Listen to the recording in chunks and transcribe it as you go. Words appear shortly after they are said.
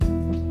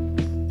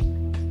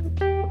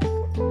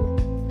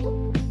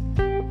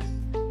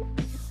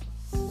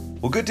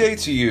Well, good day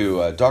to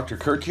you. Dr.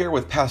 Kirk here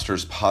with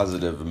Pastor's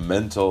Positive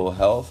Mental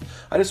Health.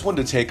 I just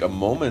wanted to take a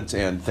moment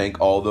and thank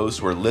all those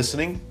who are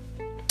listening.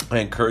 I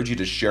encourage you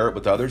to share it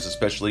with others,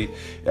 especially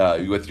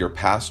with your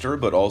pastor,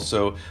 but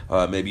also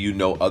maybe you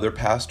know other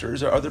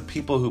pastors or other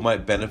people who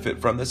might benefit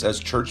from this as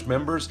church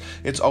members.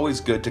 It's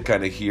always good to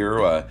kind of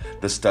hear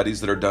the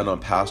studies that are done on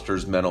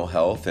pastors' mental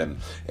health and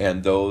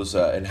those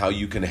and how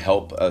you can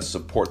help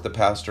support the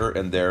pastor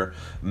and their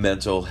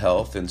mental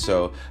health. And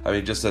so, I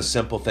mean, just a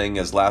simple thing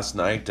as last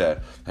night, I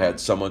had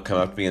someone come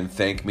up to me and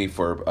thank me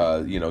for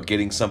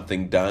getting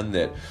something done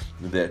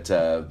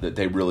that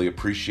they really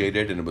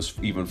appreciated, and it was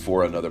even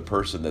for another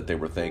person that they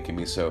were thanking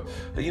me. So,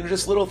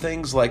 just little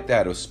things like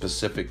that of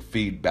specific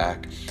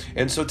feedback.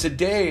 And so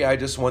today I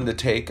just wanted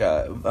to take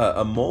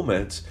a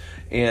moment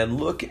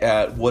and look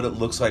at what it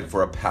looks like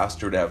for a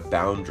pastor to have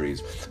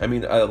boundaries. I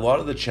mean, a lot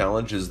of the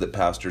challenges that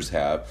pastors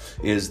have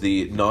is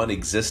the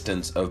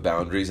non-existence of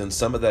boundaries, and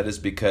some of that is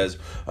because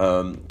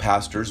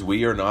pastors,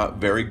 we are not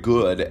very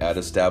good at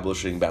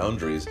establishing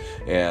boundaries.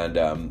 And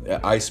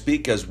I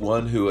speak as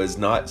one who has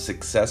not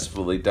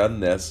successfully done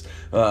this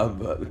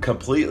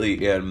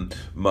completely in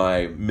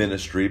my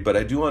ministry, but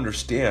I do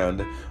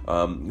understand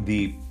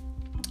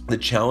the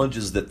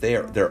challenges that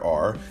there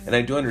are, and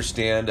I do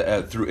understand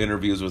through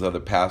interviews with other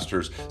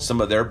pastors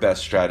some of their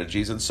best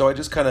strategies. And so I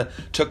just kind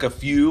of took a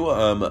few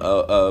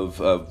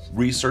of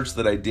research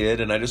that I did,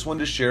 and I just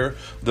wanted to share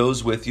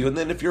those with you. And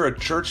then if you're a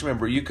church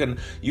member, you can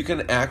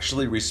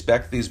actually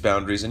respect these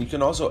boundaries, and you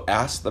can also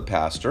ask the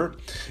pastor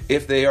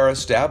if they are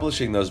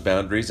establishing those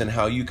boundaries and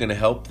how you can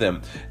help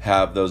them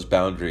have those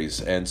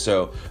boundaries. And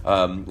so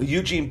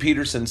Eugene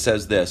Peterson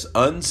says this: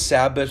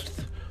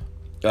 unsabbathed.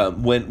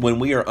 When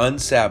we are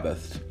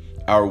unsabbathed,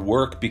 our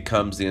work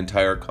becomes the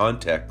entire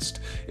context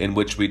in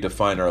which we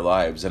define our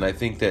lives. And I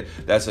think that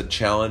that's a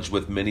challenge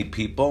with many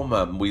people.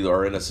 We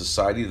are in a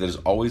society that is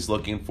always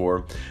looking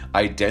for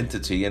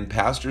identity, and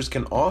pastors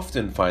can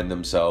often find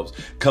themselves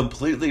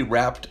completely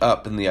wrapped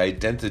up in the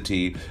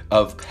identity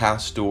of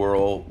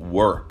pastoral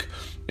work.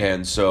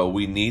 And so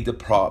we need to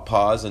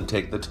pause and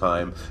take the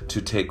time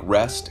to take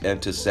rest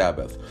and to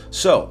Sabbath.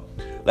 So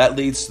that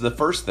leads to the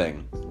first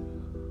thing,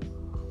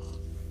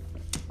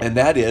 and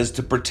that is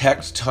to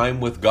protect time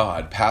with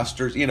God.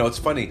 Pastors, it's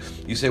funny.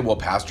 You say, well,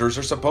 pastors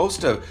are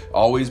supposed to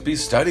always be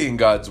studying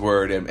God's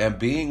word and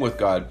being with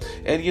God.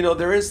 And,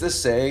 there is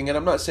this saying, and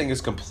I'm not saying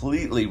it's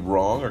completely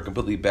wrong or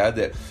completely bad,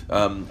 that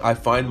I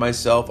find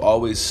myself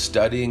always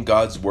studying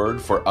God's word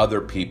for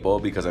other people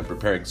because I'm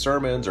preparing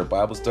sermons or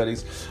Bible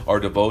studies or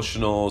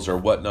devotionals or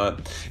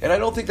whatnot. And I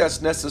don't think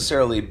that's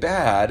necessarily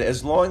bad,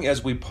 as long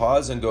as we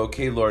pause and go,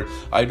 okay, Lord,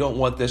 I don't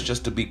want this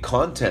just to be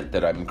content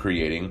that I'm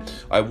creating.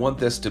 I want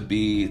this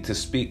to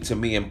speak to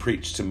me and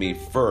preach to me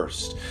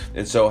first.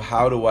 And so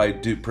how do I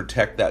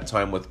protect that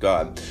time with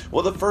God?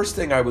 Well, the first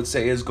thing I would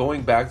say is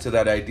going back to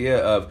that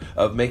idea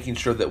of making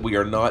sure that we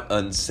are not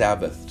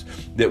unsabbathed,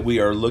 that we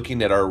are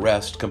looking at our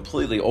rest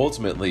completely,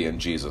 ultimately in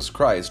Jesus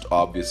Christ,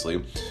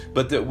 obviously,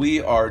 but that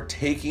we are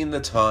taking the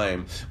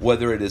time,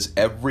 whether it is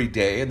every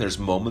day, and there's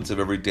moments of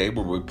every day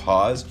where we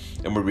pause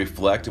and we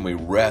reflect and we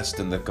rest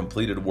in the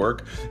completed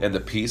work and the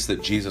peace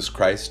that Jesus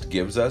Christ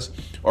gives us,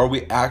 or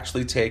we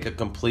actually take a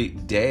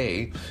complete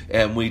day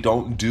and we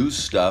don't do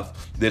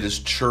stuff that is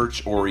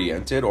church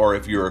oriented, or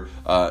if you're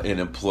an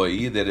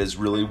employee, that is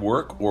really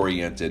work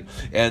oriented.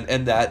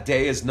 And that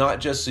day is not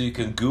just so you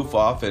can goof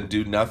off and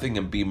do nothing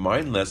and be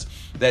mindless.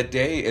 That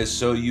day is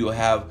so you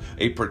have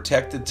a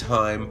protected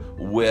time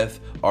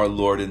with our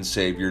Lord and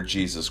Savior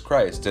Jesus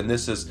Christ. And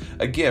this is,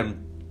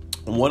 again,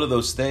 one of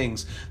those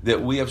things that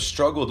we have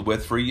struggled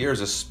with for years,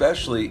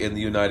 especially in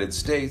the United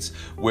States,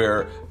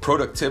 where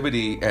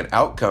productivity and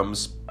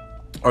outcomes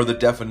are the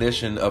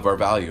definition of our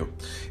value.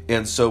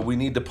 And so we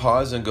need to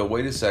pause and go,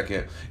 wait a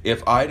second,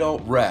 if I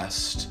don't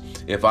rest,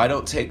 if I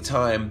don't take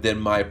time, then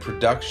my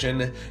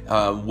production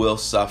will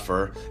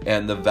suffer,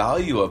 and the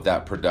value of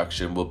that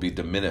production will be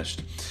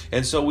diminished.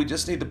 And so we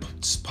just need to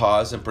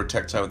pause and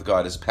protect time with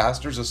God. As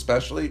pastors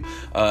especially,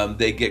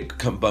 they get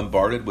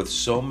bombarded with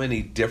so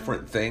many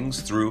different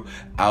things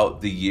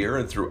throughout the year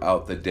and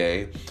throughout the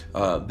day.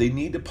 They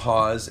need to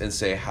pause and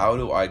say, how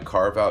do I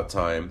carve out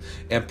time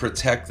and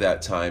protect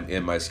that time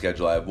in my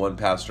schedule? I have one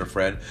pastor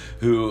friend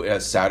who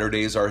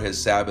Saturdays are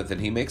his Sabbath,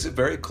 and he makes it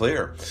very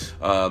clear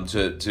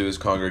to his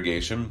congregation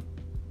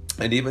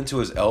and even to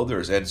his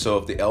elders. And so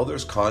if the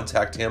elders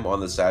contact him on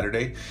the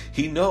Saturday,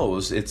 he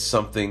knows it's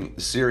something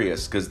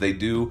serious, because they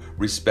do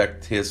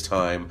respect his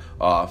time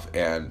off.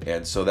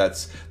 And so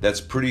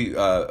that's pretty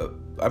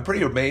I'm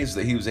pretty amazed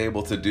that he was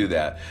able to do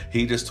that.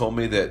 He just told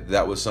me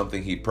that was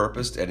something he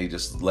purposed, and he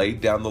just laid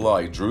down the law.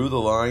 He drew the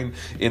line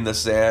in the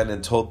sand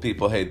and told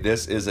people, hey,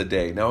 this is a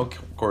day. Now,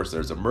 of course,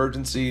 there's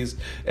emergencies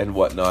and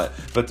whatnot.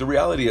 But the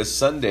reality is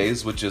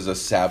Sundays, which is a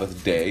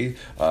Sabbath day,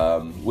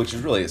 which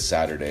is really a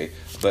Saturday,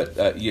 but,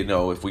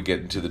 if we get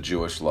into the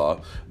Jewish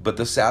law, but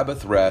the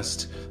Sabbath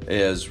rest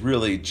is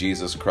really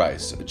Jesus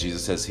Christ.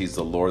 Jesus says he's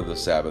the Lord of the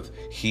Sabbath.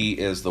 He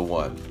is the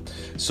one.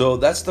 So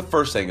that's the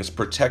first thing, is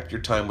protect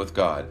your time with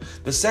God.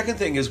 The second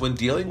thing is when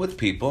dealing with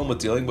people and with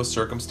dealing with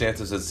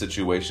circumstances and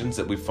situations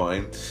that we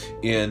find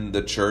in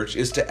the church,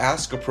 is to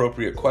ask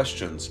appropriate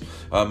questions.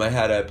 I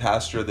had a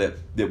pastor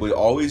that would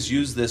always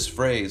use this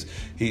phrase.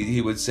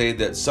 He would say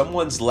that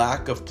someone's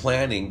lack of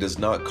planning does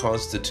not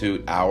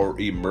constitute our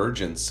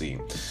emergency.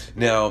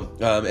 Now,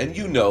 and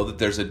that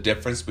there's a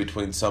difference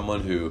between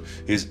someone who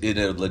is in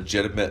a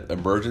legitimate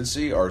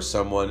emergency or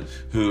someone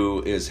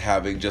who is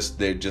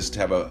they just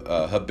have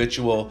a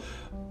habitual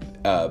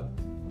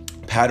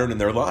pattern in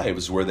their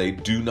lives where they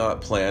do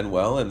not plan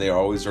well and they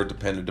always are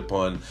dependent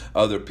upon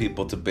other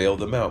people to bail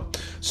them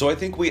out. So I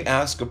think we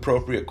ask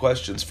appropriate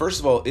questions. First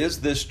of all, is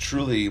this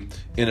truly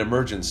an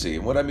emergency?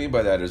 And what I mean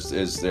by that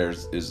is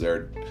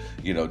there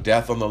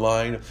death on the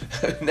line?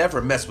 Never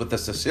mess with the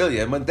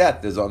Sicilian when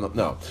death is on the...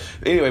 No.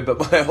 Anyway,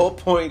 but my whole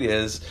point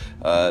is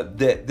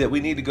that we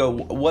need to go,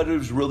 what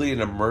is really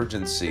an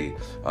emergency?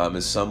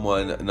 Is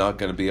someone not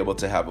going to be able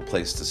to have a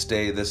place to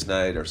stay this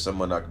night, or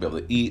someone not going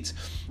to be able to eat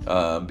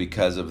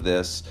because of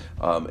this?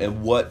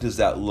 And what does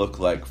that look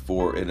like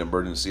for an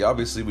emergency?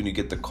 Obviously, when you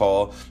get the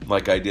call,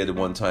 like I did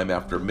one time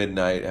after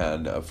midnight,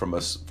 and from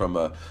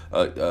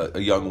a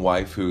young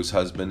wife whose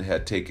husband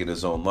had taken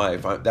his own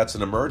life, that's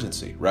an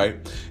emergency, right?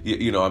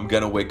 I'm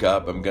gonna wake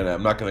up. I'm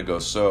not gonna go.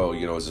 So,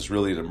 is this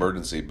really an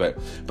emergency? But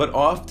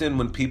often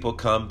when people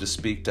come to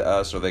speak to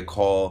us or they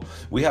call,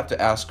 we have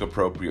to ask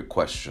appropriate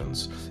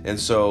questions. And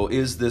so,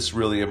 is this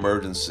really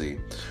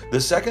emergency?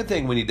 The second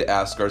thing we need to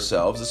ask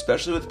ourselves,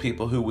 especially with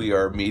people who we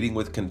are meeting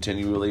with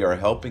continually or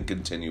helping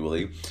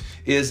continually,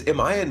 is, am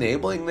I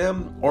enabling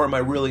them or am I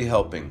really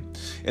helping?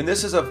 And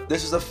this is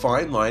a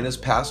fine line. As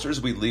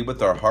pastors, we lead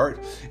with our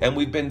heart, and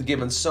we've been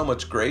given so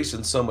much grace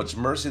and so much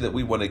mercy that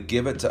we want to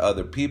give it to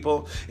other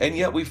people, and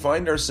yet we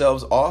find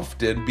ourselves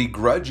often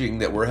begrudging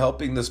that we're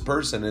helping this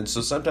person, and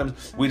so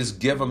sometimes we just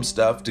give them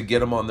stuff to get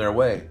them on their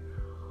way.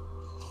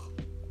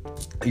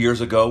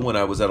 Years ago, when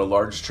I was at a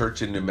large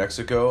church in New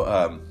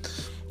Mexico,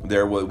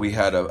 we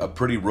had a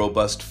pretty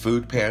robust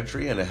food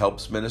pantry and a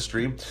helps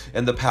ministry,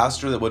 and the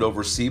pastor that would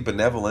oversee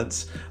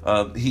benevolence,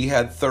 he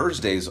had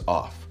Thursdays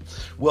off.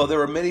 Well, there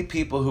were many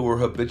people who were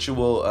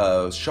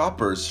habitual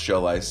shoppers,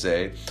 shall I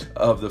say,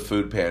 of the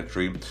food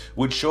pantry,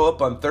 would show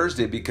up on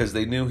Thursday because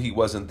they knew he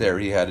wasn't there.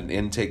 He had an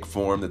intake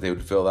form that they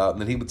would fill out,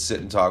 and then he would sit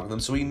and talk with them,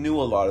 so he knew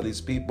a lot of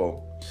these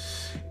people.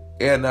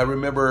 And I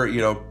remember,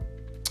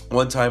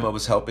 one time I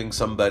was helping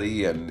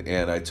somebody,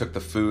 and I took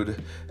the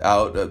food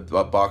out,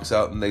 a box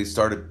out, and they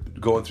started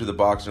going through the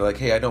box, and they're like,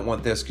 hey, I don't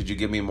want this, could you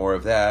give me more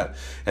of that?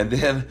 And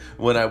then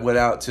when I went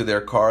out to their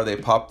car, they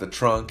popped the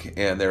trunk,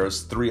 and there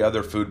was 3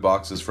 other food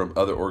boxes from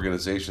other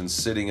organizations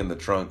sitting in the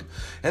trunk.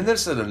 And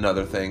this is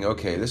another thing,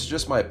 okay, this is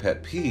just my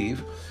pet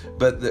peeve,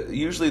 but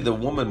usually the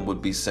woman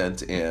would be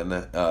sent in,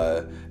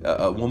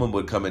 a woman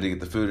would come in to get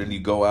the food, and you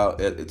go out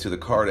to the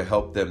car to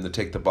help them to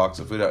take the box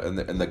of food out,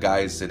 and the guy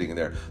is sitting in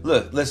there.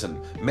 Look,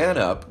 listen, man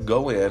up,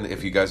 go in,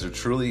 if you guys are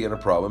truly in a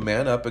problem,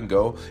 man up and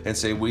go and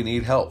say, we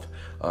need help.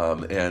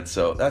 And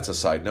so that's a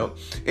side note.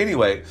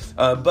 Anyway,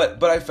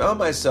 but I found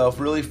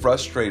myself really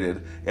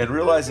frustrated and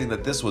realizing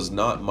that this was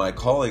not my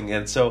calling.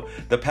 And so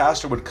the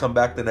pastor would come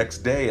back the next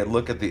day and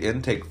look at the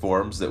intake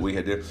forms that we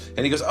had done.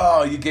 And he goes,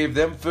 oh, you gave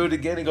them food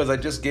again? He goes, I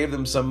just gave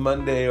them some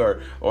Monday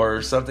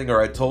or something,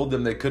 or I told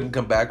them they couldn't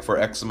come back for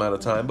X amount of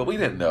time. But we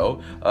didn't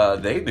know.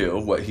 They knew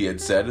what he had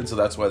said, and so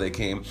that's why they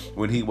came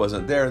when he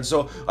wasn't there. And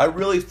so I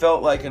really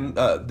felt like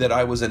that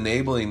I was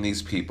enabling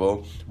these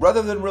people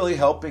rather than really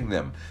helping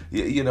them.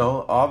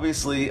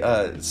 Obviously,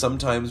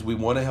 sometimes we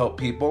want to help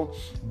people,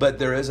 but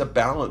there is a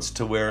balance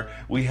to where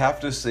we have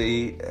to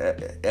see,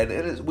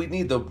 and we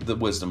need the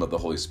wisdom of the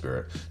Holy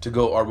Spirit to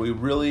go, are we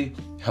really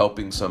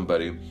helping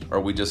somebody?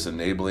 Are we just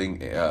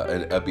enabling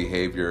a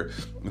behavior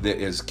that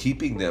is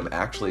keeping them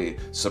actually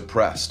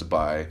suppressed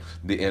by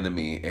the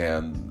enemy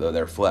and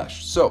their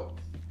flesh? So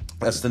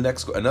that's the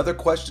next. Another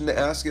question to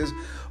ask is,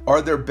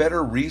 are there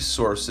better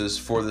resources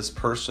for this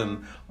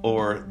person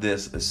or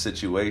this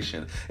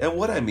situation? And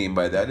what I mean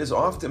by that is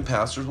often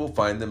pastors will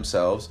find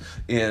themselves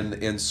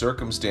in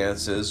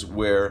circumstances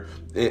where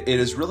it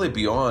is really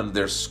beyond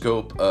their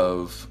scope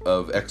of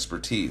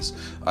expertise.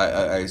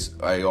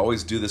 I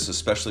always do this,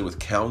 especially with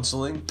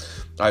counseling.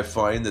 I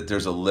find that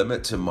there's a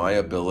limit to my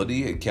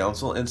ability at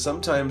counsel, and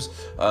sometimes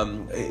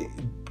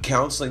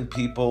counseling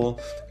people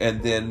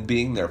and then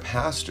being their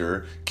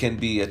pastor can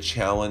be a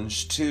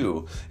challenge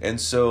too. And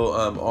so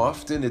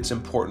often it's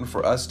important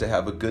for us to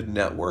have a good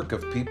network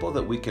of people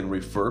that we can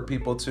refer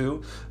people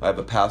to. I have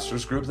a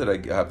pastors group that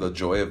I have the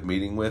joy of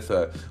meeting with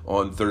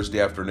on Thursday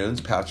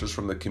afternoons, pastors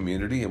from the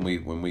community, and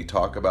when we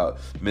talk about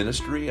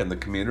ministry and the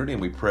community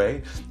and we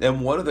pray.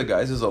 And one of the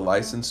guys is a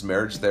licensed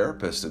marriage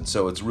therapist, and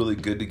so it's really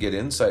good to get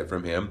insight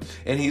from him,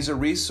 and he's a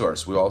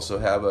resource. We also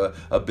have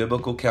a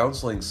biblical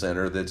counseling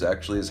center that's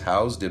actually is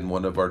housed in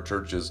one of our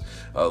churches,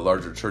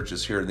 larger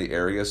churches here in the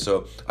area,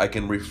 so I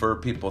can refer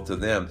people to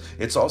them.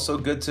 It's also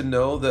good to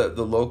know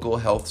the local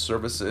health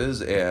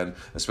services, and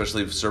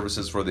especially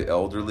services for the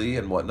elderly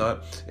and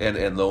whatnot,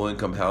 and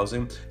low-income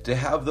housing, to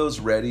have those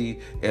ready,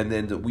 and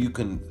then you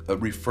can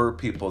refer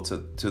people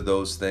to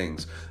those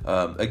things.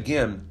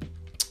 Again,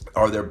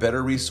 are there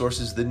better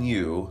resources than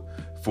you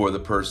for the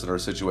person or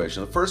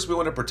situation? First, we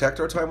want to protect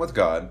our time with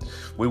God.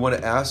 We want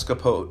to ask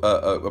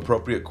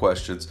appropriate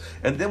questions,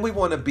 and then we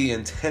want to be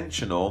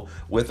intentional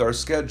with our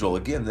schedule.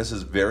 Again, this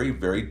is very,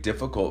 very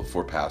difficult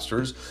for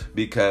pastors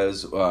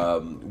because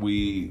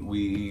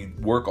we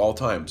work all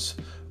times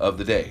of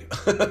the day.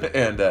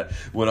 And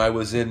when I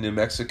was in New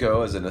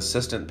Mexico as an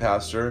assistant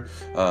pastor,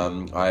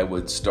 I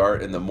would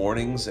start in the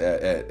mornings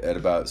at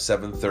about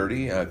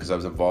 7:30 because I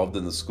was involved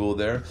in the school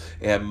there.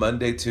 And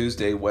Monday,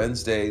 Tuesday,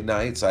 Wednesday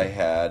nights, I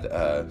had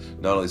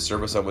not only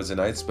service on Wednesday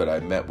nights, but I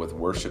met with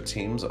worship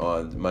teams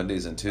on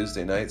Mondays and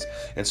Tuesday nights.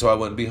 And so I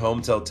wouldn't be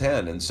home till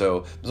 10. And so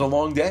it was a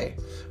long day.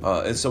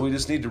 And so we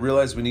just need to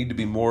realize we need to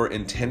be more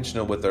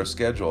intentional with our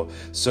schedule.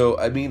 So,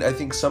 I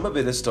think some of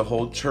it is to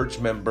hold church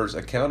members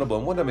accountable.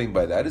 And what I mean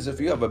by that is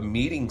if you have a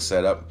meeting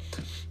set up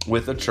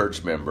with a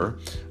church member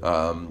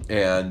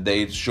and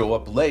they show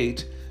up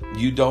late,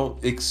 you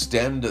don't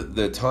extend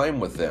the time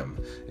with them.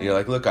 And you're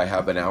like, look, I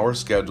have an hour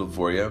scheduled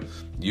for you.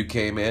 You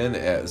came in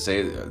at,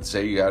 say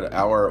you had an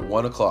hour at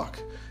 1 o'clock,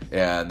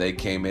 and they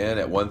came in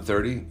at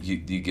 1:30, you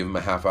give them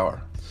a half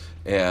hour.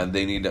 And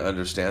they need to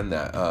understand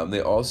that.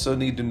 They also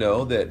need to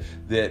know that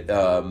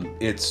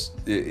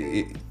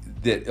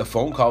a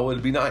phone call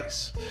would be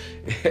nice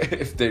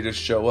if they just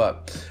show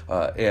up,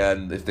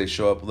 and if they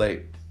show up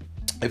late.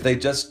 If they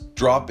just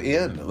drop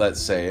in, let's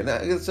say, and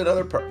it's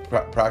another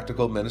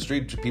practical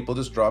ministry, people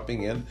just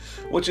dropping in,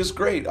 which is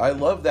great. I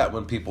love that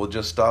when people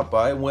just stop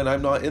by when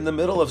I'm not in the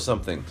middle of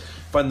something.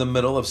 If I'm in the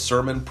middle of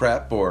sermon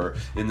prep or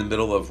in the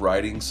middle of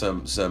writing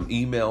some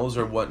emails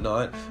or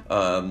whatnot,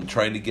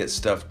 trying to get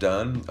stuff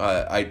done,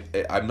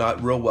 I'm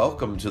not real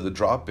welcome to the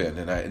drop-in,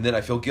 and then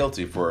I feel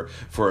guilty for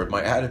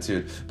my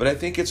attitude. But I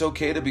think it's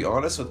okay to be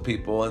honest with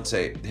people and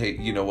say, hey,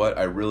 you know what?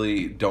 I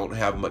really don't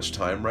have much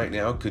time right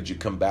now. Could you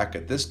come back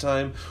at this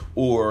time?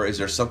 Or is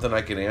there something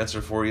I can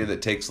answer for you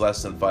that takes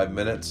less than 5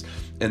 minutes,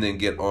 and then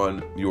get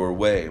on your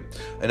way?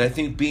 And I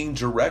think being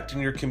direct in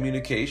your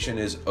communication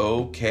is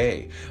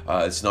okay.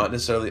 It's not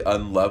necessarily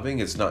unloving.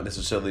 It's not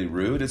necessarily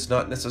rude. It's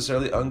not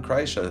necessarily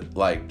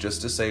un-Christ-like.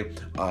 Just to say,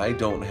 I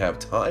don't have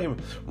time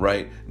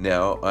right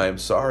now. I'm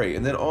sorry.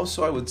 And then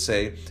also I would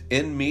say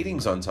in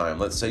meetings on time.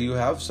 Let's say you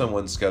have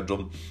someone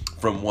scheduled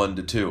from 1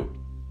 to 2.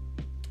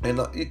 And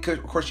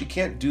of course you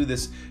can't do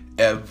this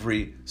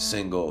every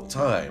single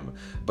time.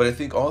 But I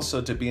think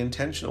also to be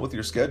intentional with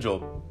your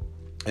schedule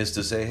is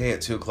to say, hey,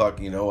 at 2 o'clock,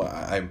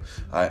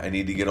 I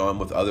need to get on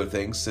with other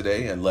things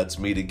today, and let's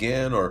meet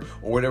again, or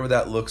whatever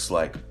that looks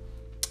like.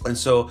 And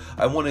so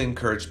I want to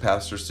encourage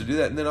pastors to do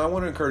that. And then I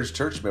want to encourage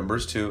church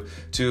members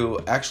to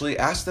actually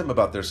ask them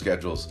about their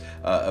schedules,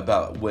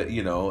 about what,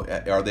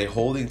 are they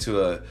holding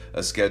to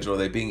a schedule? Are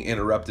they being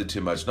interrupted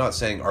too much? Not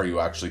saying, are you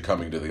actually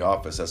coming to the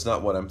office? That's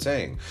not what I'm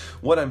saying.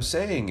 What I'm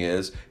saying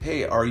is,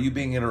 hey, are you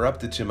being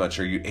interrupted too much?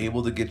 Are you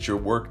able to get your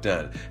work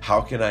done? How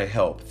can I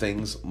help?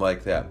 Things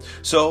like that.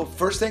 So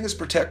first thing is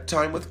protect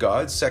time with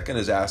God. Second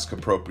is ask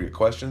appropriate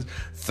questions.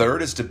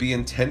 Third is to be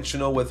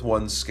intentional with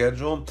one's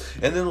schedule.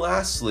 And then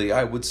lastly,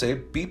 I would say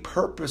be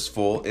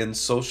purposeful in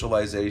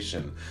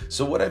socialization.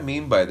 So what I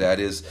mean by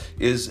that is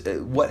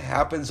what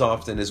happens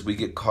often is we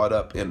get caught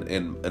up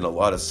in a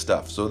lot of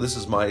stuff. So this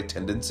is my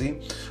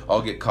tendency.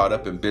 I'll get caught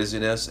up in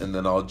busyness, and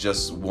then I'll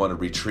just want to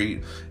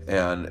retreat,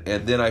 and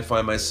then I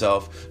find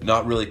myself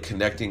not really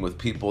connecting with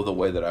people the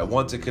way that I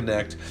want to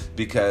connect,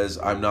 because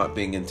I'm not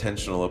being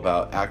intentional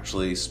about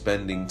actually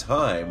spending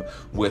time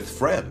with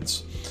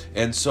friends.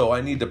 And so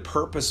I need to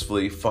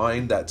purposefully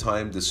find that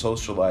time to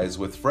socialize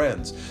with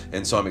friends.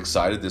 And so I'm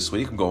excited this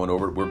week. We're going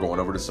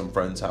over to some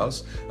friends'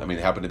 house. They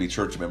happen to be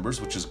church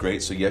members, which is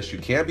great. So yes, you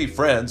can be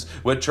friends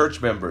with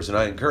church members, and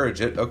I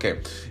encourage it.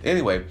 Okay.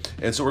 Anyway,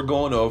 and so we're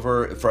going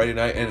over Friday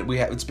night, and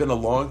it's been a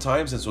long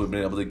time since we've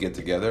been able to get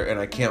together, and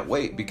I can't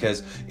wait,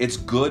 because it's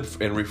good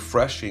and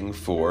refreshing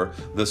for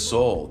the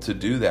soul to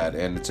do that,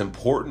 and it's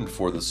important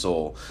for the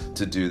soul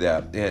to do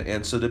that.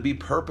 And so to be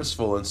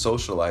purposeful in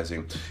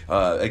socializing.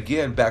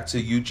 Again, back to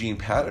Eugene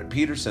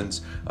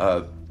Peterson's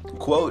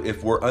quote,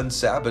 if we're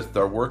unsabbathed,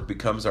 our work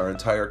becomes our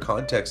entire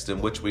context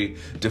in which we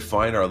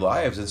define our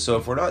lives. And so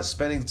if we're not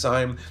spending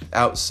time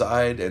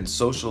outside and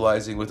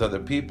socializing with other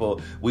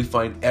people, we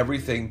find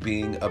everything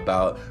being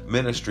about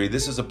ministry.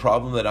 This is a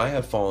problem that I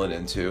have fallen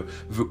into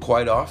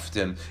quite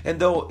often.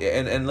 And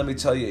let me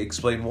tell you,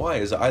 explain why,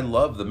 is I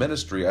love the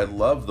ministry. I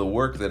love the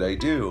work that I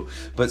do.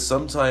 But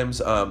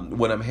sometimes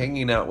when I'm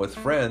hanging out with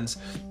friends,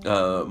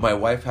 my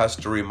wife has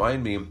to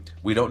remind me,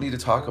 we don't need to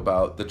talk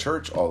about the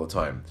church all the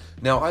time.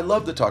 Now, I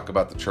love to talk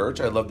about the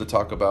church. I love to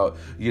talk about,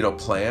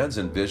 plans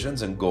and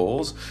visions and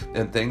goals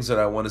and things that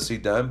I want to see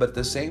done. But at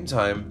the same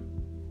time,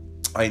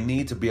 I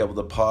need to be able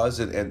to pause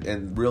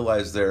and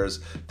realize there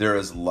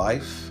is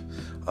life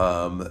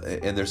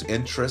and there's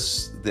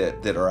interests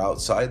that are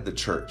outside the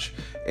church,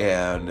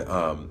 and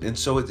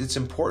so it's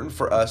important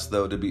for us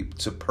though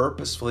to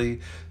purposefully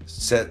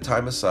set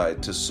time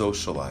aside to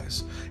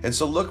socialize. And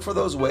so look for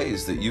those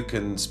ways that you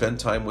can spend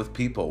time with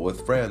people,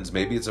 with friends.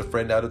 Maybe it's a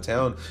friend out of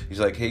town. He's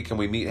like, hey, can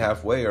we meet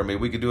halfway? Or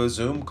maybe we could do a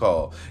Zoom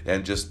call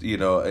and just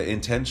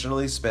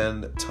intentionally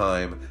spend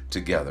time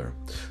together.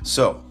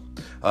 So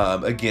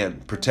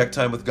again, protect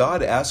time with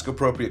God, ask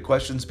appropriate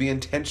questions, be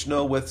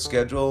intentional with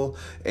schedule,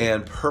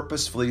 and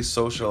purposefully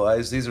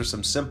socialize. These are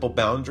some simple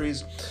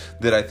boundaries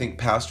that I think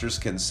pastors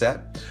can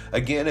set.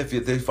 Again, if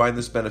they find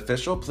this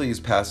beneficial, please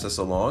pass this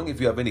along. If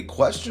you have any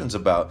questions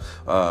about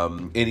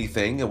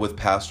anything with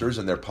pastors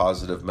and their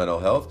positive mental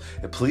health,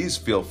 please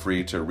feel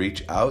free to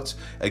reach out.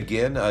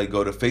 Again,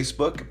 go to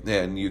Facebook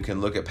and you can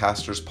look at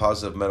Pastors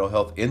Positive Mental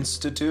Health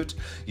Institute.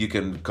 You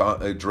can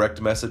direct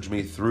message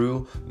me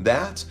through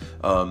that.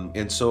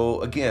 And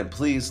so again,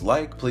 please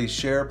like, please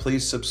share,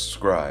 please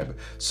subscribe.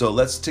 So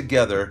let's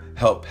together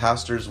help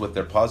pastors with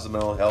their positive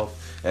mental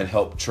health and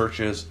help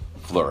churches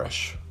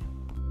flourish.